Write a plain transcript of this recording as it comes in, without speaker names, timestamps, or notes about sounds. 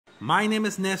My name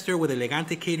is Nestor with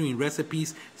Elegante Catering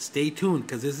Recipes. Stay tuned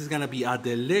because this is going to be a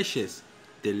delicious,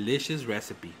 delicious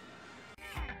recipe.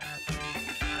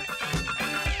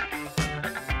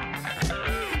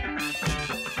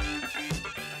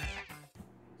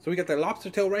 So we got the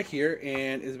lobster tail right here,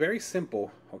 and it's very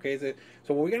simple. Okay,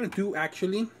 so what we're gonna do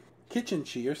actually, kitchen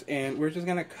shears, and we're just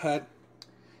gonna cut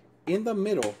in the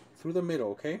middle, through the middle.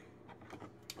 Okay,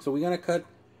 so we're gonna cut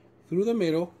through the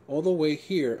middle all the way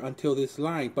here until this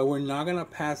line, but we're not gonna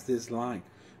pass this line.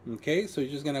 Okay, so you're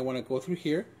just gonna want to go through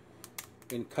here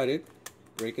and cut it,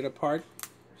 break it apart.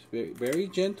 Just very, very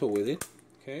gentle with it.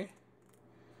 Okay,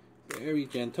 very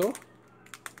gentle.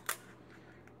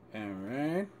 All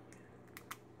right.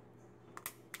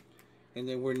 And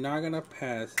then we're not gonna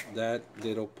pass that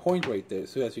little point right there.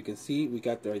 So as you can see, we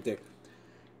got right there.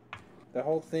 The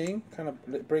whole thing, kind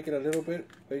of break it a little bit,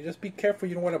 but just be careful.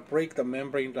 You don't want to break the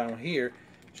membrane down here.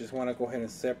 You just want to go ahead and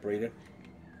separate it,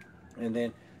 and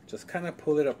then just kind of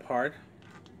pull it apart.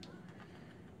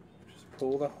 Just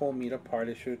pull the whole meat apart.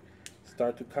 It should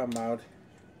start to come out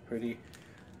pretty,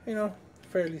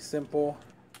 fairly simple.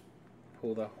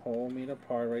 Pull the whole meat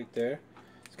apart right there.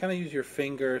 Just kind of use your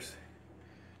fingers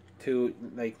to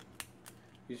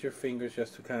use your fingers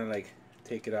just to kind of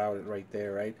take it out right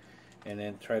there, right? And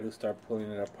then try to start pulling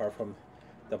it apart from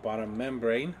the bottom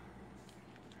membrane.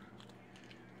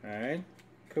 Alright,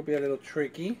 could be a little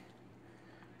tricky,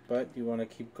 but you want to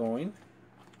keep going.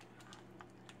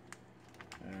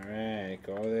 Alright,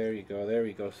 there you go, there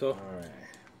we go. So, alright,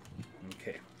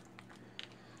 okay.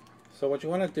 So what you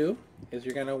want to do is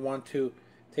you're going to want to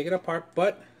take it apart,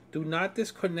 but do not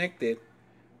disconnect it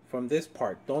from this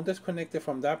part. Don't disconnect it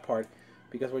from that part,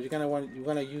 because what you're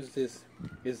gonna use this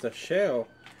is the shell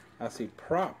as a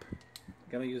prop.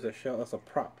 You're gonna use the shell as a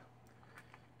prop.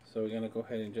 So we're gonna go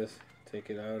ahead and just take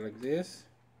it out like this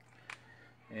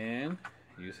and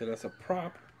use it as a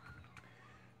prop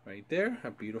right there.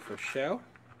 A beautiful shell.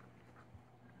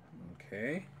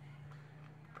 Okay,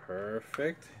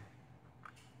 perfect.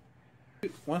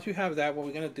 Once you have that, what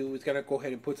we're gonna do is gonna go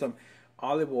ahead and put some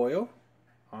olive oil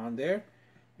on there.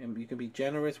 And you can be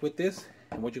generous with this.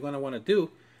 And what you're going to want to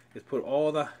do is put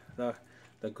all the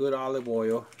good olive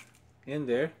oil in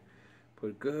there.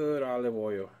 Put good olive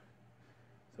oil.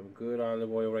 Some good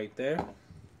olive oil right there.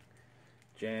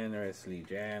 Generously,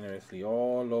 generously,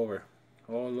 all over.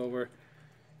 All over.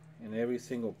 In every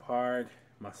single part.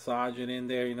 Massage it in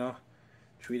there,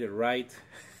 Treat it right.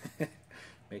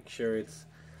 Make sure it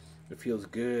feels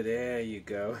good. There you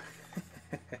go.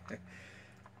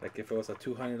 Like if it was a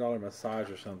 $200 massage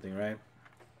or something, right?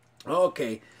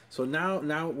 Okay, so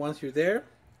now once you're there,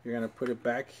 you're gonna put it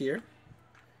back here,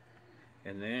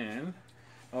 and then,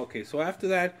 okay, so after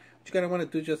that, what you're gonna want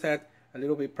to do, just add a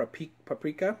little bit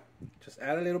paprika. Just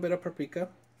add a little bit of paprika,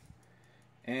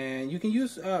 and you can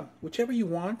use whichever you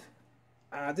want.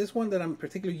 This one that I'm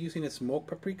particularly using is smoked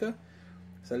paprika.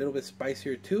 It's a little bit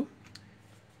spicier too,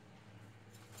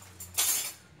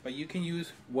 but you can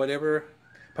use whatever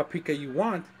paprika you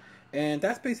want, and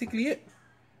that's basically it.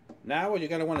 Now what you're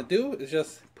gonna want to do is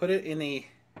just put it in a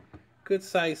good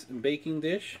sized baking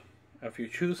dish of your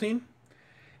choosing,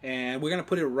 and we're gonna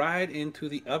put it right into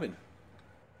the oven.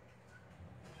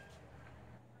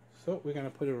 So we're gonna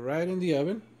put it right in the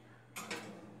oven.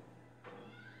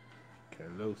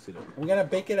 We're gonna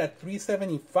bake it at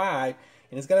 375,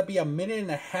 and it's gonna be 1.5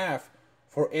 minutes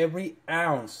for every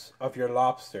ounce of your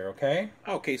lobster, okay?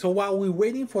 Okay, so while we're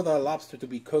waiting for the lobster to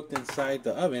be cooked inside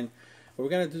the oven, what we're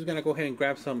gonna do is gonna go ahead and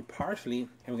grab some parsley,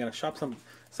 and we're gonna chop some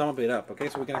of it up, okay?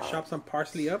 So we're gonna chop some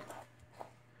parsley up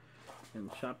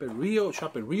and chop it real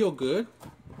good.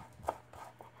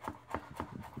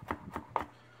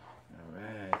 All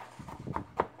right,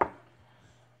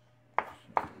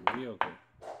 real good.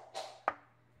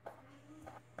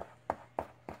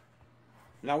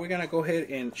 Now we're gonna go ahead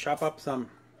and chop up some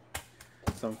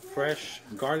fresh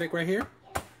garlic right here.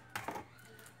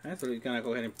 Alright, so we're gonna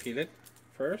go ahead and peel it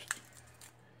first.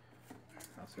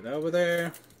 Toss it over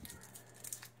there.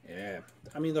 Yeah,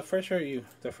 I mean the fresher you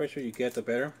get, the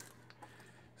better.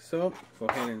 So go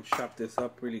ahead and chop this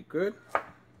up really good.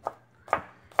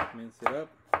 Mince it up.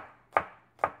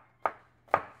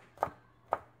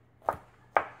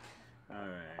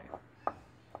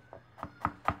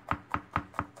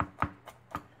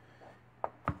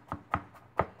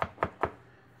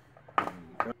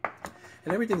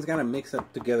 And everything's gonna mix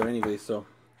up together anyway, so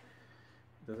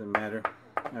it doesn't matter.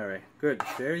 All right, good.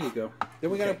 There you go. Then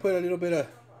we're gonna put a little bit of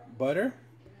butter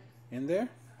in there.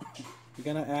 We're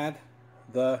gonna add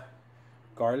the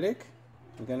garlic.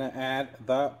 We're gonna add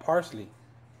the parsley.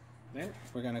 Then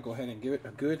we're gonna go ahead and give it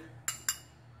a good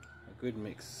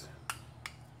mix.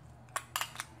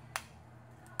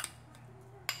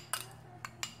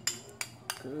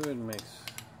 Good mix.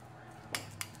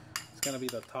 It's gonna be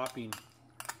the topping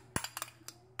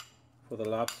for the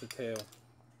lobster tail.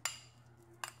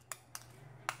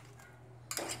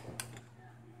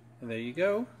 And there you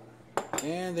go.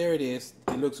 And there it is.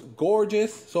 It looks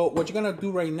gorgeous. So what you're gonna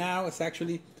do right now is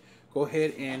actually go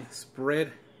ahead and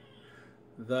spread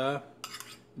the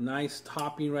nice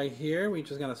topping right here. We're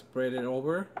just gonna spread it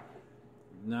over.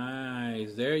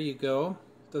 Nice. There you go.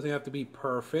 Doesn't have to be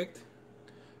perfect,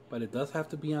 but it does have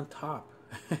to be on top.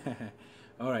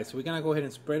 Alright, so we're gonna go ahead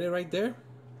and spread it right there.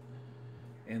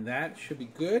 And that should be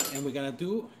good. And we're gonna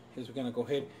do is we're gonna go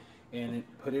ahead and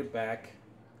put it back.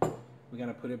 We're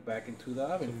gonna put it back into the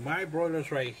oven. So my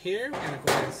broiler's right here. We're gonna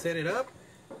go ahead and set it up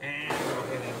and go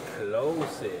ahead and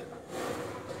close it.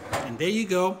 And there you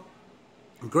go.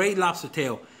 Great lobster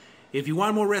tail. If you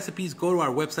want more recipes, go to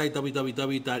our website,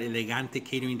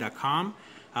 www.elegantecatering.com.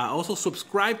 Also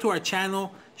subscribe to our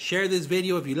channel, share this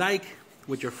video if you like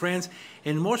with your friends,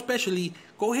 and more especially,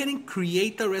 go ahead and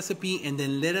create the recipe and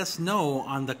then let us know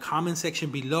on the comment section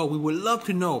below. We would love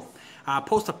to know.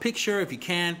 Post a picture if you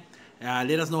can.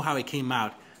 Let us know how it came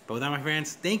out. But with that, my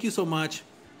friends, thank you so much.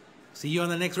 See you on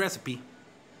the next recipe.